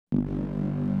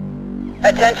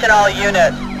Attention all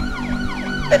units.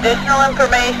 Additional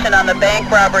information on the bank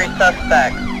robbery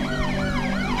suspects.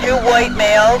 2 white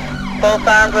males, both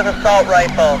armed with assault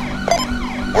rifles.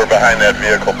 We're behind that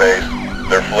vehicle base.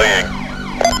 They're fleeing.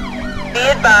 Be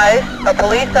advised, a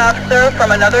police officer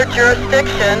from another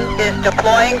jurisdiction is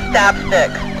deploying stop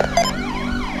sticks.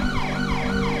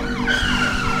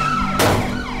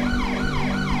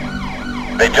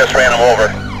 They just ran him over.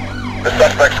 The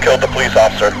suspects killed the police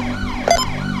officer.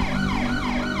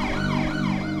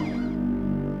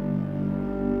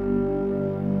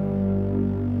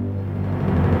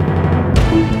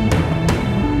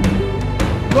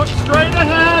 Look straight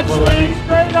ahead, swing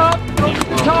straight up. Don't need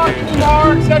to talk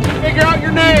anymore except to figure out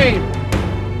your name.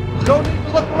 Don't need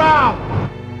to look around.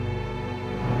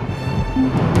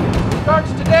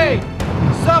 Starts today.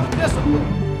 Self-discipline.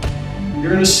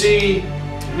 You're gonna see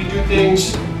we do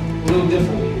things a little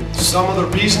differently. Some of the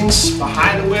reasons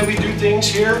behind the way we do things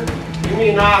here, you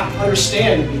may not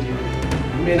understand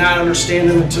immediately. You may not understand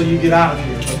them until you get out of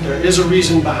here, but there is a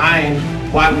reason behind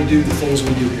why we do the things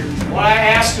we do here. What I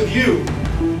ask of you,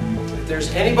 if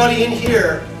there's anybody in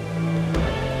here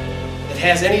that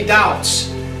has any doubts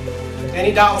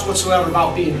whatsoever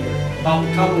about being here, about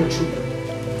becoming a trooper,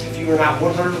 if you are not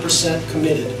 100%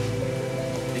 committed,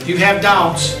 if you have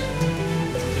doubts,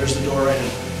 there's the door right now.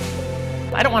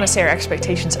 I don't want to say our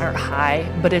expectations aren't high,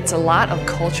 but it's a lot of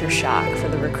culture shock for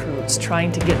the recruits, trying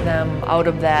to get them out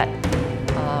of that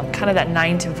kind of that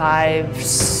 9-to-5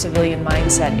 civilian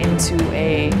mindset into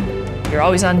a you're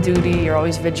always on duty, you're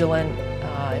always vigilant,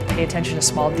 pay attention to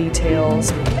small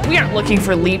details. We aren't looking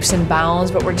for leaps and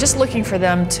bounds, but we're just looking for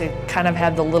them to kind of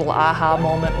have the little aha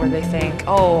moment where they think,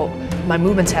 oh, my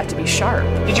movements have to be sharp.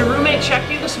 Did your roommate check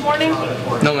you this morning?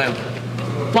 No, ma'am.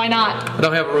 Why not? I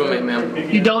don't have a roommate, ma'am.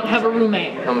 You don't have a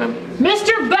roommate? No, ma'am.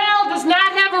 Mr. Bell does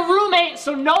not have a roommate,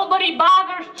 so nobody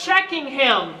bothers checking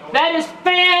him. That is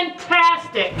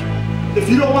fantastic. If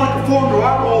you don't want to conform to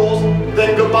our rules,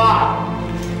 then goodbye.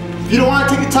 If you don't want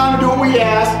to take the time to do what we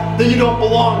ask, then you don't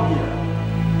belong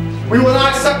here. We will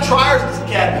not accept triers in this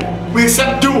academy. We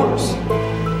accept doers.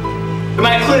 Am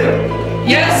I clear?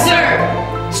 Yes, sir.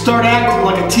 Start acting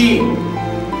like a team.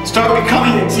 Start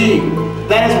becoming a team.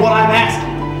 That is what I'm asking.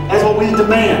 That's what we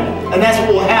demand. And that's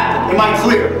what will happen. Am I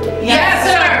clear? Yes,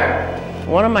 sir.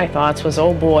 One of my thoughts was,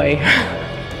 oh boy,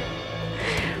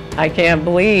 I can't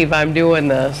believe I'm doing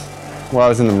this. While I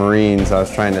was in the Marines, I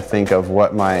was trying to think of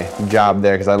what my job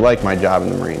there, because I like my job in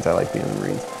the Marines, I like being in the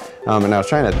Marines. And I was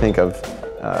trying to think of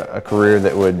a career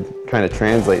that would kind of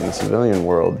translate in the civilian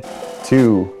world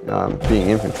to being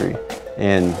infantry.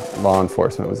 And law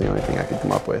enforcement was the only thing I could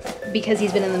come up with. Because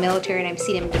he's been in the military and I've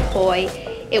seen him deploy,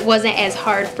 it wasn't as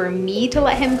hard for me to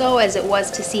let him go as it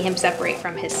was to see him separate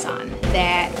from his son.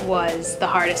 That was the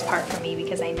hardest part for me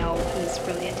because I know he's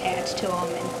really attached to him,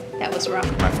 and that was rough.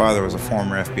 My father was a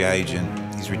former FBI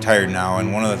agent. He's retired now,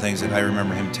 and one of the things that I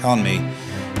remember him telling me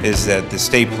is that the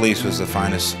state police was the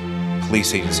finest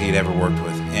police agency he'd ever worked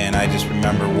with. And I just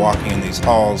remember walking in these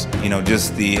halls, you know,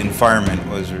 just the environment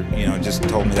was, you know, just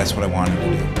told me that's what I wanted to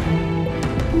do.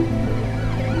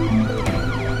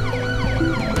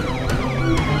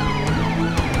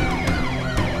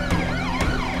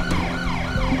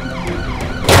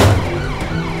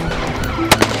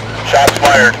 Shots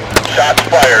fired. Shots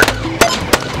fired.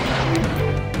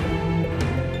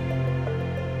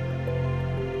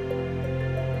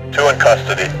 Two in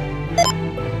custody.